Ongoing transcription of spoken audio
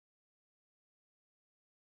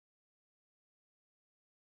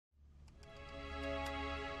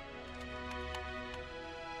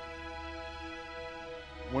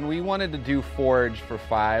we wanted to do Forge for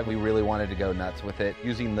 5. We really wanted to go nuts with it,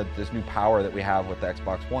 using this new power that we have with the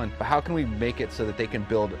Xbox One. But how can we make it so that they can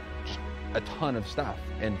build just a ton of stuff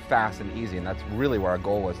and fast and easy? And that's really where our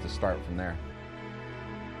goal was, to start from there.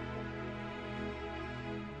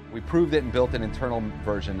 We proved it and built an internal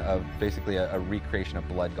version of basically a recreation of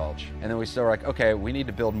Blood Gulch. And then we started like, okay, we need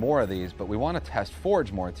to build more of these, but we want to test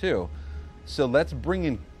Forge more too. So let's bring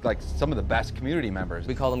in like some of the best community members.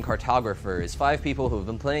 We call them cartographers, 5 people who have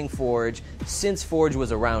been playing Forge since Forge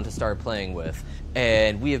was around to start playing with.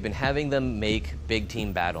 And we have been having them make big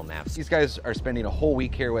team battle maps. These guys are spending a whole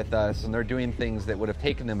week here with us, and they're doing things that would have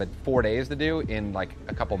taken them 4 days to do in like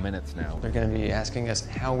a couple minutes now. They're going to be asking us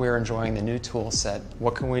how we're enjoying the new tool set.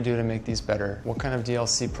 What can we do to make these better? What kind of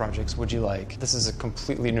DLC projects would you like? This is a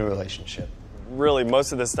completely new relationship. Really,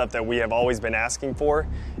 most of the stuff that we have always been asking for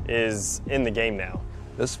is in the game now.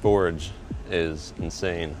 This Forge is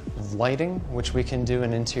insane. Lighting, which we can do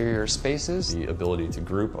in interior spaces. The ability to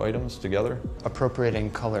group items together.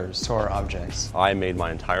 Appropriating colors to our objects. I made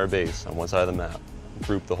my entire base on one side of the map,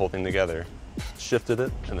 grouped the whole thing together, shifted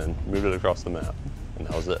it, and then moved it across the map. And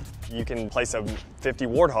that was it. You can place up 50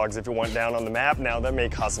 warthogs if you want down on the map. Now that may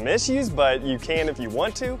cause some issues, but you can if you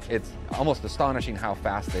want to. It's almost astonishing how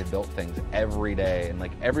fast they built things every day. And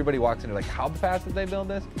like everybody walks in and like, how fast did they build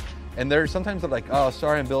this? And sometimes they're like, oh,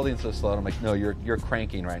 sorry, I'm building so slow. And I'm like, no, you're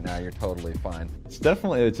cranking right now. You're totally fine.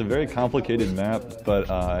 It's a very complicated map, but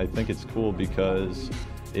I think it's cool because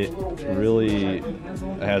it really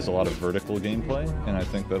has a lot of vertical gameplay, and I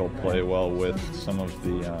think that'll play well with some of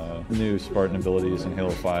the new Spartan abilities in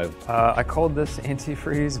Halo 5. I called this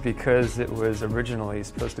Antifreeze because it was originally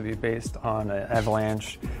supposed to be based on an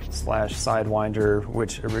avalanche / Sidewinder,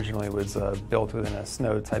 which originally was built within a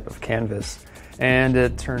snow type of canvas. And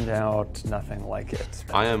it turned out nothing like it.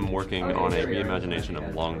 I am working on a reimagination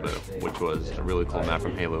of Longbow, which was a really cool map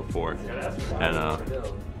from Halo 4.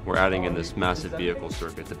 And we're adding in this massive vehicle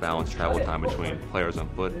circuit to balance travel time between players on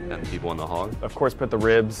foot and people on the hog. Of course, put the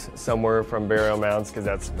ribs somewhere from Burial Mounds, because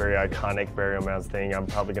that's a very iconic Burial Mounds thing. I'm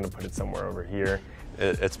probably going to put it somewhere over here.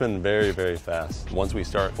 It's been very, very fast. Once we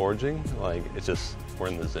start forging, like, we're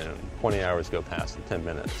in the zone. 20 hours go past in 10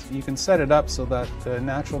 minutes. You can set it up so that the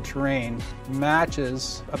natural terrain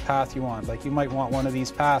matches a path you want. Like, you might want one of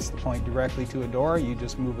these paths to point directly to a door, you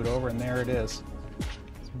just move it over and there it is.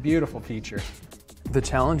 It's a beautiful feature. The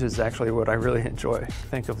challenge is actually what I really enjoy.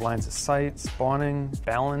 Think of lines of sight, spawning,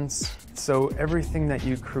 balance. So everything that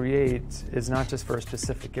you create is not just for a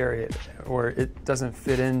specific area, or it doesn't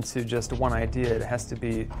fit into just one idea. It has to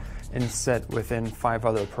be set within 5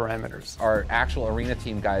 other parameters. Our actual arena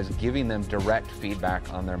team guys giving them direct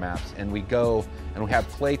feedback on their maps, and we go and we have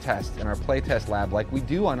play tests in our playtest lab like we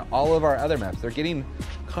do on all of our other maps. They're getting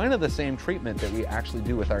kind of the same treatment that we actually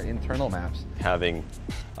do with our internal maps. Having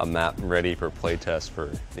a map ready for playtest for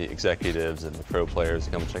the executives and the pro players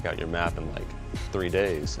to come check out your map in like 3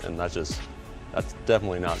 days, and that's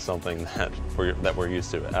definitely not something that we're used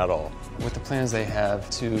to at all. With the plans they have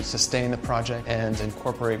to sustain the project and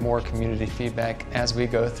incorporate more community feedback as we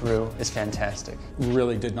go through is fantastic. We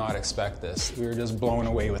really did not expect this. We were just blown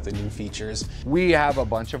away with the new features. We have a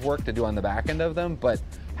bunch of work to do on the back end of them, but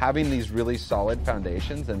having these really solid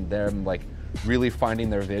foundations and them like really finding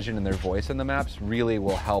their vision and their voice in the maps really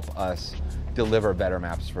will help us deliver better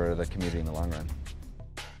maps for the community in the long run.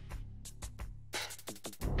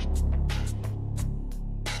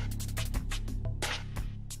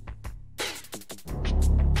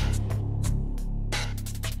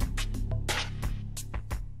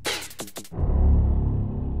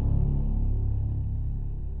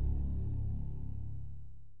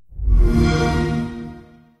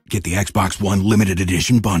 Get the Xbox One Limited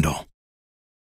Edition bundle.